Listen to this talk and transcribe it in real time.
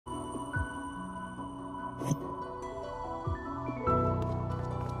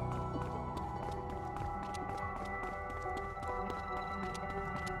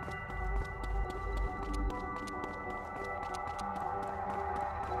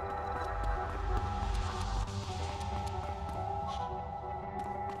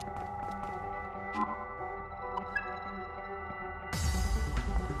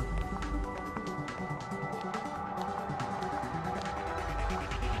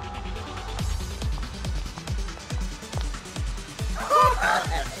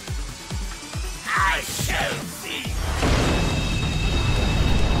I shall see.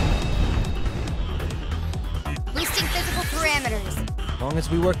 Boosting physical parameters. As long as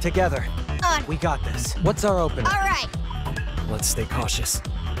we work together, On. we got this. What's our opening? All right. Let's stay cautious.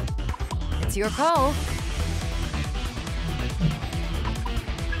 It's your call.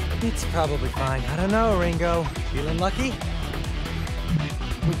 It's probably fine. I don't know, Ringo. Feeling lucky?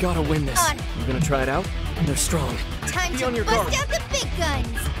 We gotta win this. On. You gonna try it out? They're strong. Time Be to on your bust guard. out the big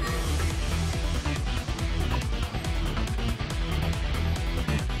guns.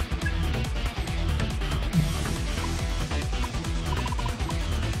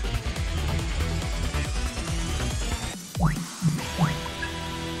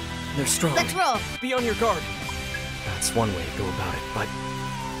 They're strong. Let's roll. Be on your guard. That's one way to go about it, but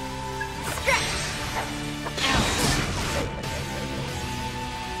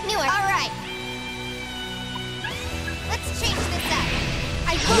Knew it. All right. Let's change this up.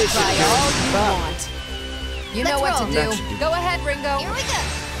 I will Try try all you want. You know Let's what to roll. do. Go ahead, Ringo. Here we go.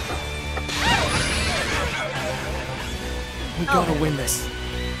 we gotta win this.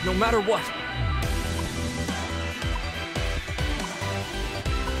 No matter what.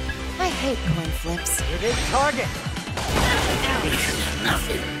 I hate coin flips. Hit it, target!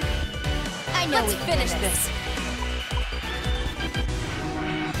 I know Let's we can finish do this.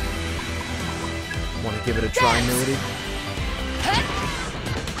 Wanna give it a try, Milady?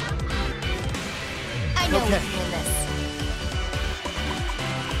 I know we Okay. can win this.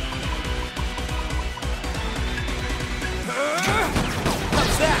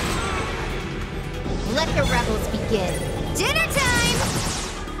 How's that? Let the rebels begin. Dinner time!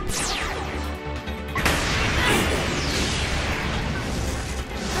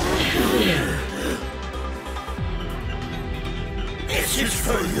 This is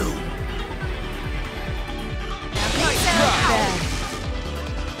for you.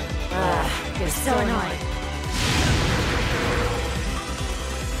 You're so annoying.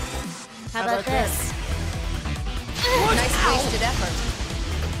 How about this? Nice wasted effort.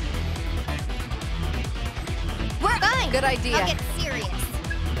 We're fine. Good idea. I'll get serious.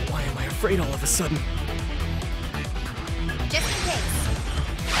 Why am I afraid all of a sudden? Just in case.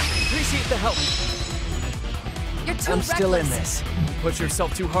 Appreciate the help. You're too I'm reckless. still in this. Push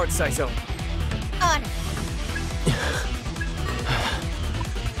yourself too hard, Saizo. On.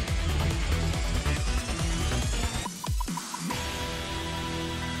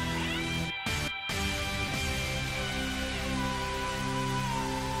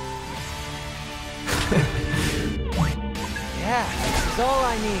 Yeah, this is all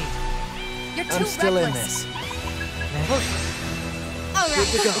I need. You're too I'm still in reckless. this. All right. Good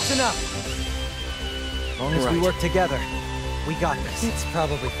to go. It's enough. As long as we Right. work together, we got this. It's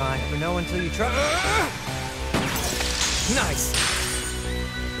probably fine. Never know until you try. Nice.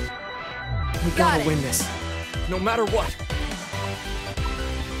 We Got gotta it. win this. No matter what.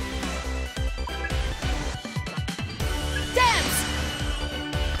 Dance!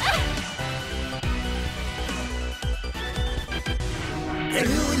 Can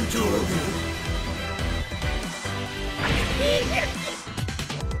you endure me?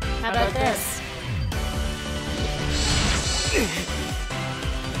 How about this?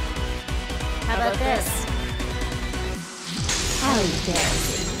 How about this? How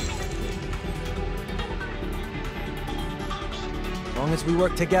embarrassing. As long as we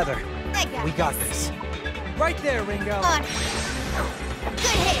work together, I got we got this. Right there, Ringo. On.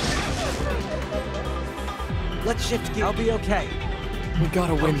 Good hit. Let's shift gears. I'll be okay. We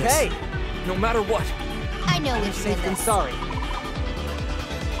gotta win Okay. this. No matter what. I know we Better can safe win than this. sorry.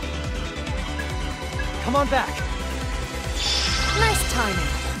 Come on back. Nice timing.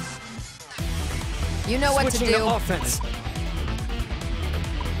 You know what to Switching do. to offense.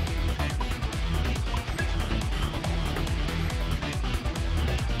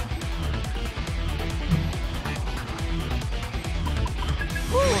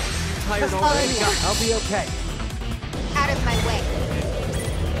 Tired already. I'll be okay. Out of my way.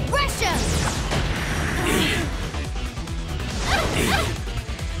 Russia!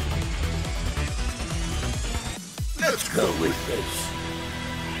 Let's go with this.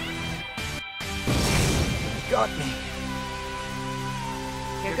 got me.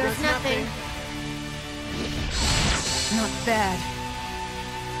 Here goes nothing. Not bad.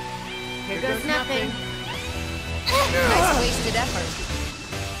 Here goes nothing. Nice wasted effort.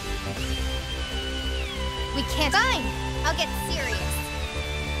 We can't. Fine. I'll get serious.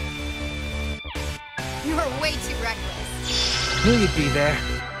 You are way too reckless. Knew you'd be there.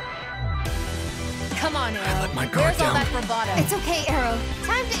 Come on, Arrow. let my guard Where's all down. that bravado? It's okay, Arrow.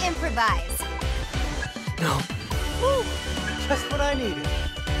 Time to improvise. No. Woo! Just what I needed.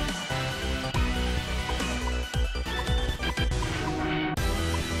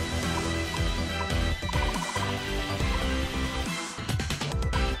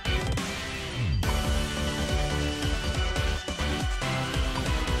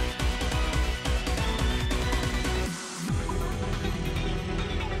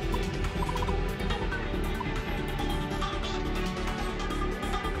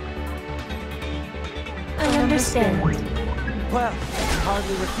 I understand. Well, I can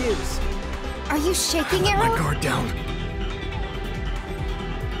hardly refuse. Are you shaking, My Arrow? guard down.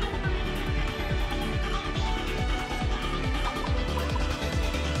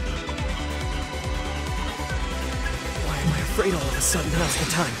 Why am I afraid all of a sudden? Now's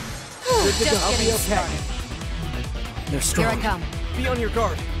the time. Good to go. Just I'll be getting okay. started. They're Here strong. I come. Be on your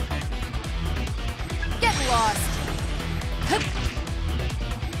guard. Get lost. Hup.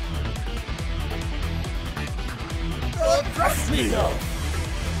 Brush me off.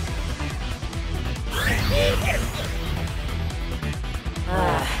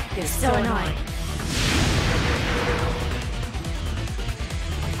 You're so annoying.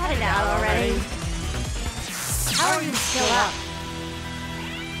 Cut it out already. How are you still up?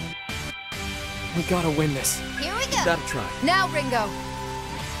 We gotta win this. Here we go. Gotta try. Now, Ringo.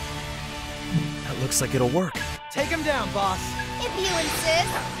 That looks like it'll work. Take him down, boss. If you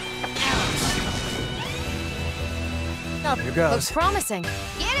insist. Up here goes. Looks promising.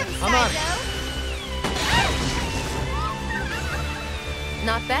 Get him, I'm on it. Psycho.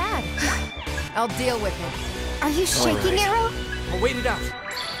 Not bad. I'll deal with it. Are you shaking, right. Arrow? I'll wait it out.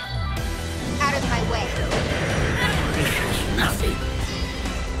 Out of my way. Nothing.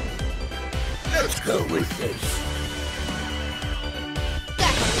 Let's go with this.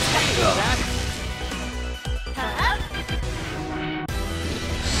 Gotcha. Huh?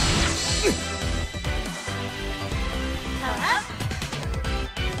 Huh?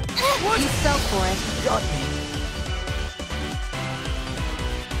 You fell for it. Got me.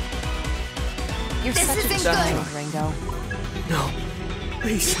 You're This such a isn't child, good. Ringo. No.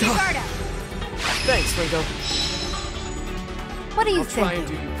 Please Keep your stop. guard up. Thanks, Ringo. What do you I'll try and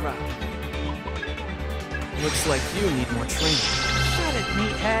think? do you proud. Looks like you need more training. Shut it,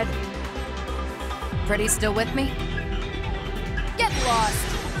 meathead. Pretty still with me? Get lost.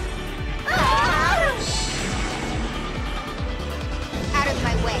 Out of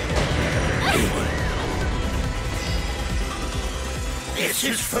my way. This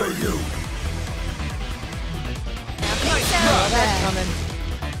is for you. Nothing so. Oh, that's coming.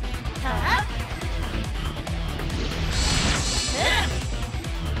 Huh?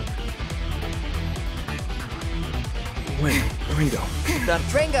 Win. Ringo. That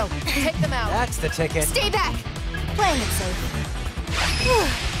Ringo, take them out. That's the ticket. Stay back. Playing it safe.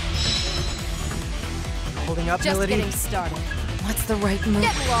 Holding up, Just Melody. getting started. What's the right move?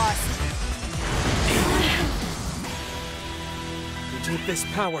 Get lost. you take this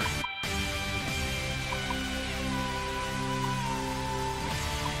power.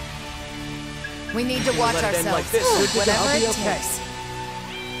 We need to watch Let it end like ourselves. this. Good to go. Whatever I'll be it okay. takes.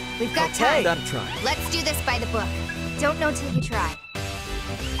 We've got Okay. time. Gotta try. Let's do this by the book. Don't know till you try.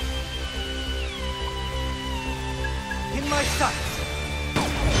 In my sights.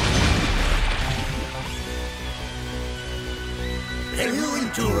 Can you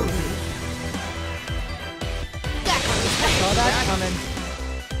endure me? Saw that coming.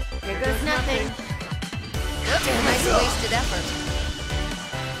 Here goes nothing. Nice wasted effort.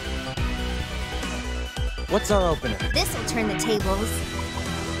 What's our opener? This'll turn the tables.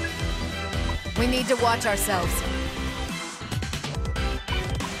 We need to watch ourselves.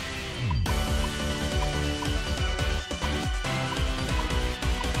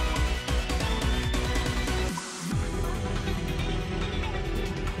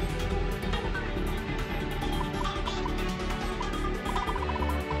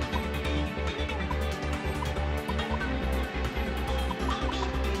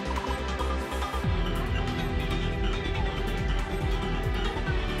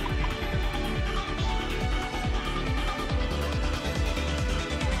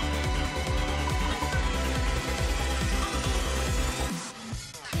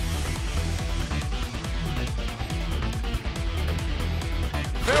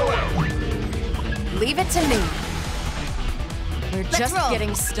 Leave it to me. We're Let's just roll.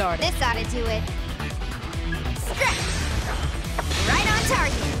 getting started. This ought to do it. Stretch! Right on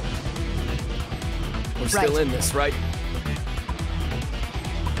target. We're still in this, right?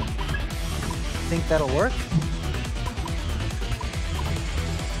 Think that'll work?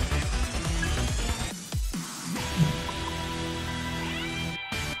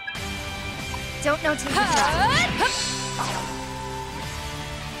 Don't know till you try.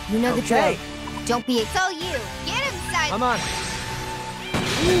 You know the Okay. drill. Don't be so you. Get him, side. Come on.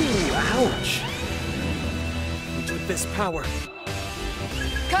 Ooh, ouch. With this power.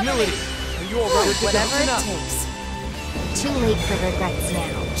 Cover Melody, me. are you already ready to go? Whatever it Enough. takes. Too late for regrets now.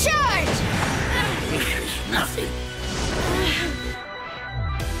 Charge! This is nothing.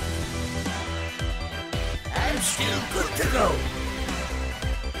 I'm still good to go.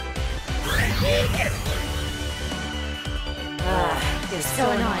 You're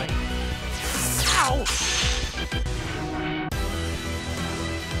so annoying. Ow!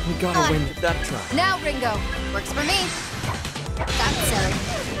 We gotta win that try. Now, Ringo. Works for me. That's silly.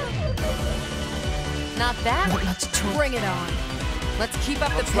 Not bad. Not much choice. Bring it on. Let's keep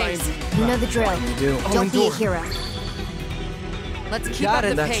up the Try and pace. be You know the drill. you do. Don't be a endure. hero. Let's keep Got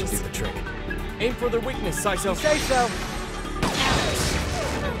up it. the That should do pace. the trick. Aim for their weakness, Saizo. Say so.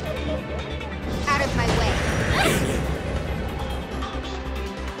 Out of my way.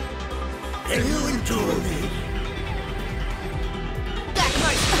 Can you endure me?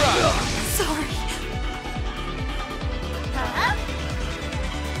 Nice try. Sorry.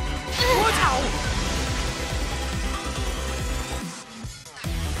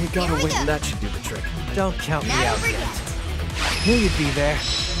 We gotta Here we win. go. That should do the trick. Don't count me Not out over yet. yet. Knew you'd be there.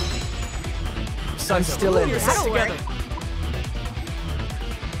 I'm still in Pull this. yourself That'll together.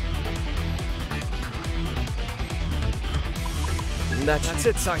 That's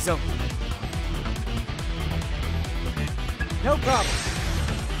it, Saizo. No problem.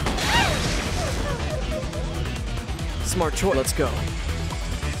 Smart choice. Let's go.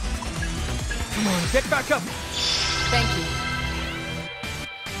 Come on, get back up. Thank you.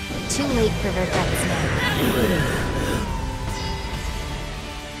 Too late for regrets now.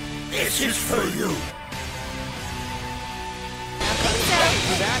 This is for you.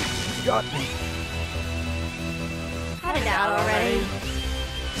 For that, you got me. Cut it out already.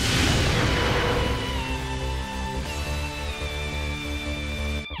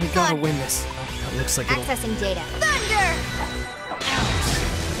 We gotta win this. That looks like it'll... Accessing data. Thunder!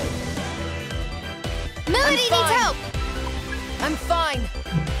 Melody needs fine. help! I'm fine.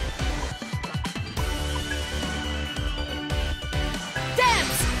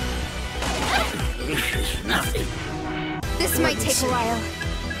 Dance! This is nothing. This might take a while.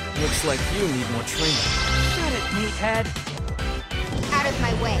 Looks like you need more training. Shut it, meathead. Out of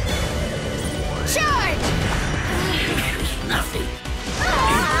my way. Charge! This is nothing.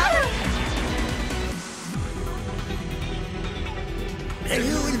 Can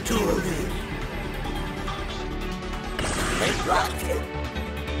you endure me? They blocked it.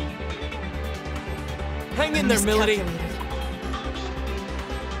 Hang in there, Melody.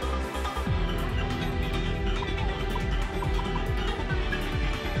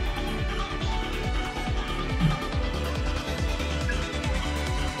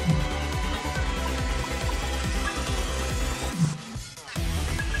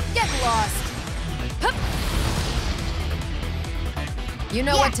 Get lost. Hup. You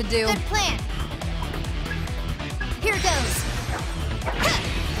know Yeah, what to do. Good plan. Here goes.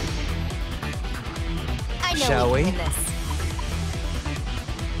 I know Shall we we? can win this.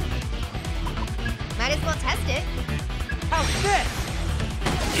 Might as well test it. How's this?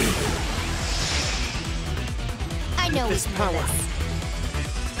 I know we This can power. win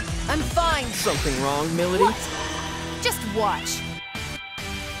this. I'm fine. Something wrong, Melody? Just watch.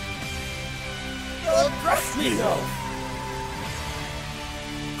 Don't brush me off.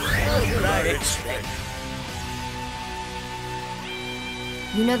 What did I expect?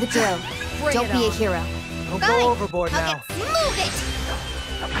 You know the drill. Bring Don't it be a on. hero. Don't Fine. go overboard I'll now. get- Move it!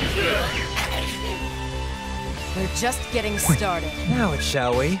 We're just getting started. Now it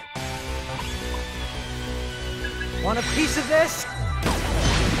shall we? Want a piece of this?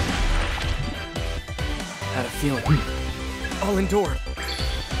 Had a feeling. I'll endure.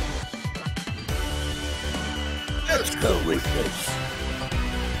 Let's go with this.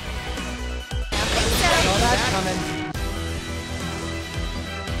 Saw that coming.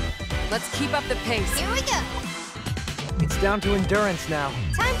 Let's keep up the pace. Here we go. It's down to endurance now.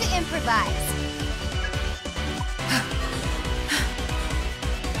 Time to improvise.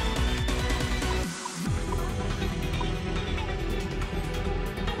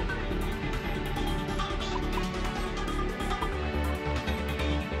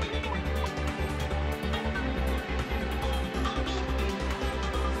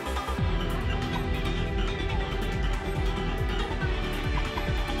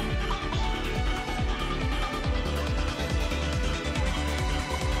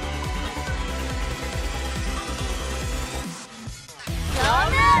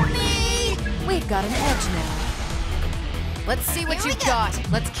 got an edge now. Let's see what Here we you've go. got.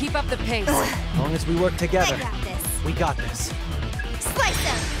 Let's keep up the pace. As long as we work together, I got this. we got this. Slice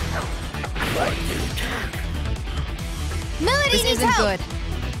him. Like the attack. Melody This needs isn't help. good.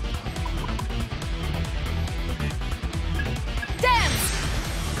 Dance!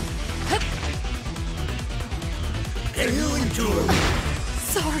 Can you endure?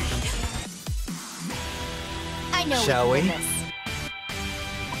 Sorry. I know Shall we can we? do this.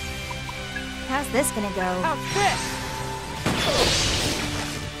 How's this gonna go? How's this?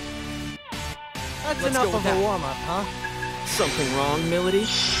 That's Let's enough go with of a that. warm-up, huh? Something wrong, Milady?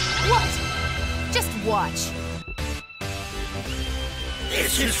 What? Just watch.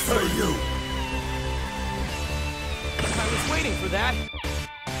 This is for you. I was waiting for that.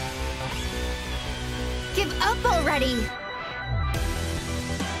 Give up already.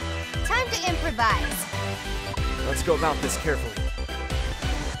 Time to improvise. Let's go about this carefully.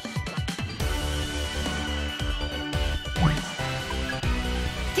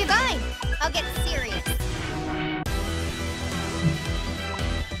 Divine. I'll get serious.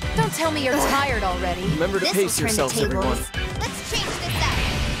 Don't tell me you're tired already. Remember to This pace will turn the yourselves, everyone. tables. Let's change this up.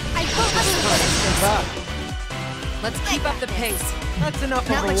 I hope I can finish this. Let's keep up the pace. That's enough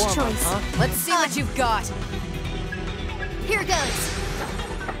Not of a much warm-up, choice. huh? Let's see what you've got. Here goes.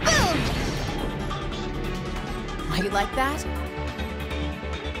 Boom! You like that?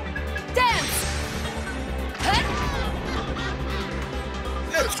 Dance! Hut!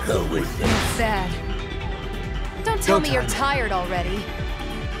 Let's go with this. Sad. Don't tell Go me you're time. tired already.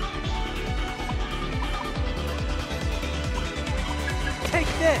 Take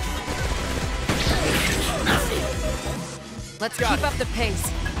this! Let's Got keep up the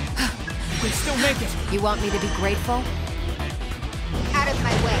pace. We can still make it. You want me to be grateful? Out of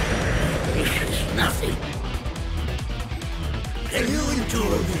my way. This is nothing. Can you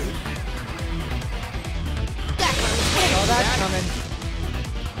endure this? Saw that coming.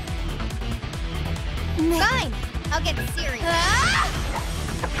 Fine. I'll get serious. Ah!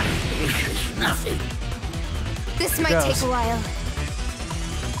 This is nothing. This might goes. take a while.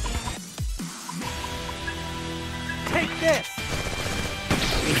 Take this!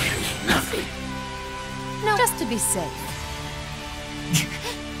 This is nothing. No, just to be safe.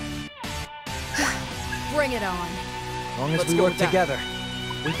 Bring it on. As long as Let's we go work with that. together,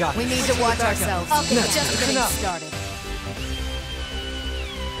 we got We this. need to watch ourselves. Okay, We're just getting enough. started.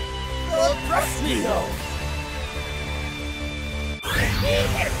 Brush me off.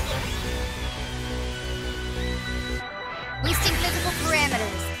 Boosting physical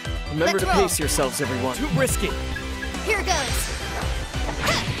parameters. Remember Let's to roll. pace yourselves, everyone. Too risky. Here goes.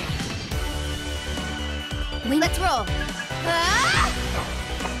 Let's roll. Ah!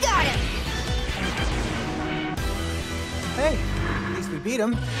 Got him. Hey, at least we beat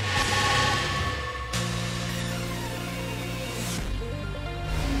him.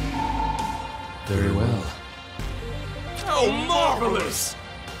 Very well. Oh, marvelous!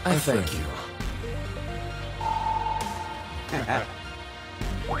 I thank you.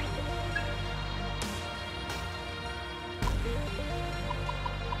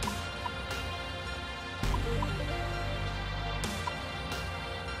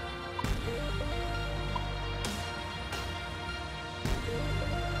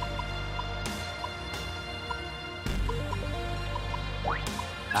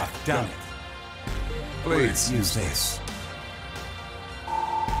 I've done it. Please use this.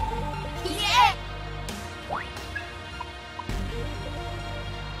 Yeah!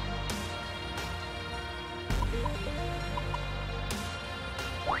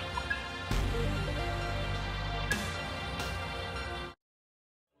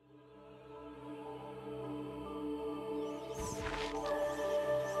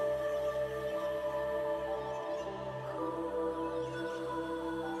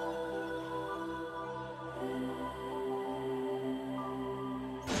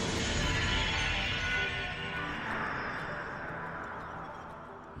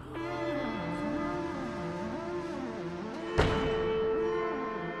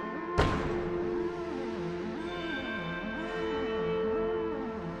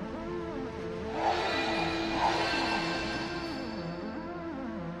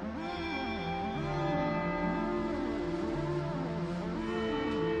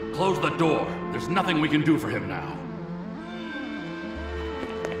 Close the door. There's nothing we can do for him now.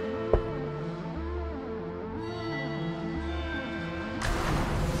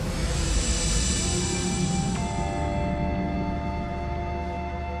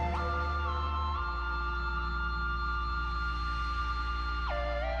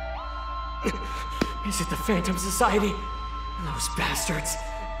 Is it the Phantom Society? Those bastards.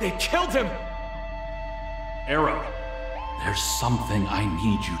 They killed him! Arrow, there's something I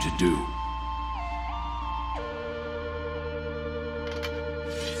need you to do.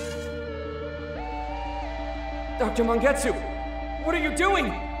 Dr. Mangetsu! What are you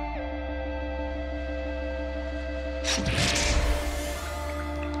doing?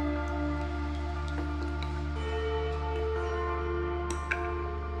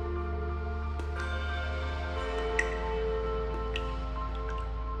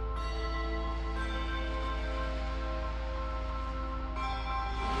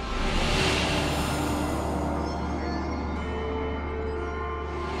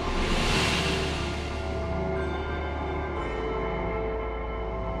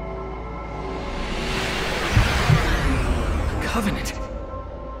 Covenant.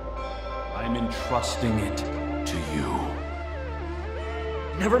 I'm entrusting it to you.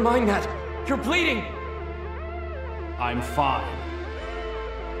 Never mind that. You're bleeding. I'm fine.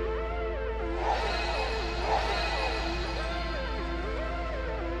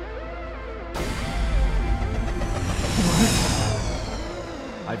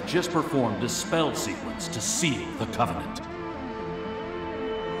 I've just performed a spell sequence to seal the Covenant.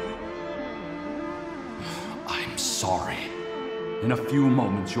 I'm sorry. In a few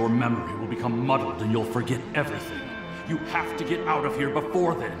moments, your memory will become muddled and you'll forget everything. You have to get out of here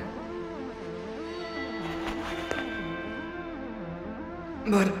before then.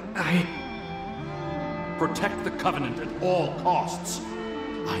 But Protect the Covenant at all costs.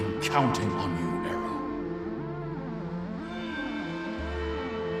 I'm counting on you, Arrow.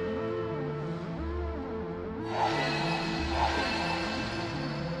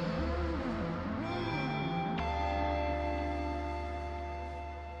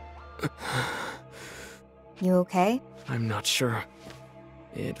 You okay? I'm not sure.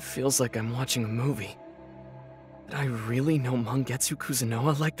 It feels like I'm watching a movie. Did I really know Mangetsu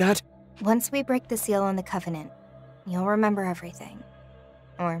Kuzunoha like that? Once we break the seal on the Covenant, you'll remember everything.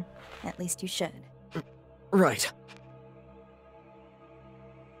 Or at least you should. Right.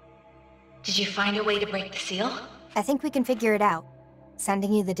 Did you find a way to break the seal? I think we can figure it out.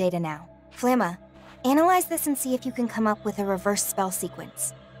 Sending you the data now. Flamma, analyze this and see if you can come up with a reverse spell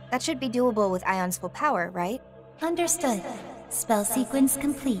sequence. That should be doable with Ion's full power, right? Understood. Spell sequence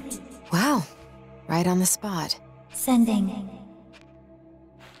complete. Wow. Right on the spot. Sending.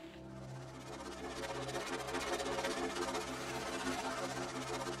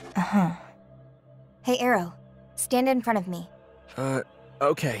 Uh-huh. Hey, Arrow. Stand in front of me.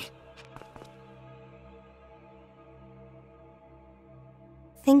 Okay.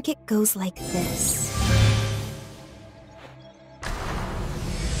 Think it goes like this.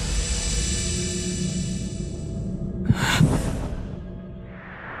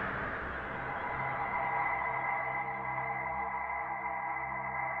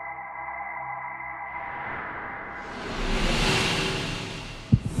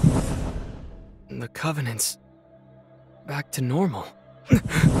 The Covenant's back to normal.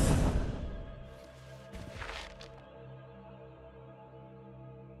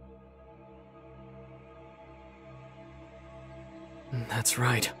 That's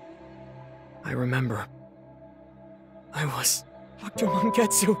right. I remember. I was Dr.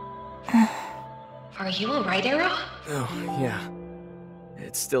 Mangetsu. Are you alright, Arrow? Oh, yeah.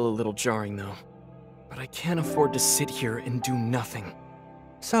 It's still a little jarring, though. But I can't afford to sit here and do nothing.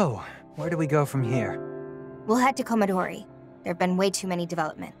 So, where do we go from here? We'll head to Komodori. There have been way too many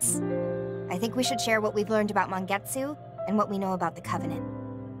developments. I think we should share what we've learned about Mangetsu and what we know about the Covenant.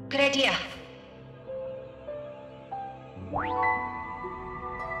 Good idea.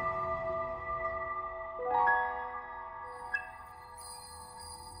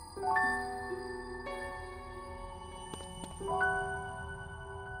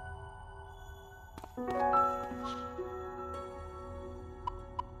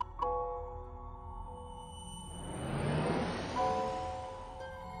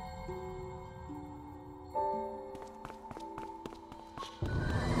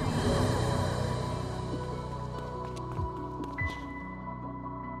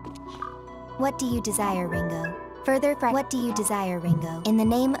 What do you desire, Ringo? Further from what do you desire, Ringo? In the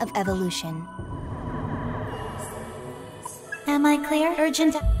name of evolution. Am I clear?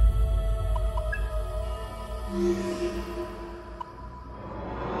 Urgent.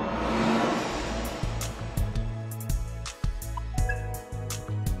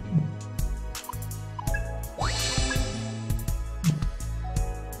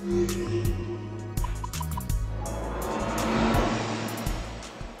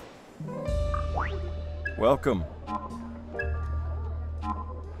 Welcome.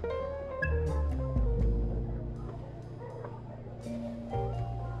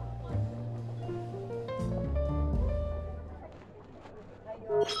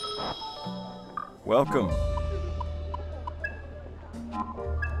 Welcome.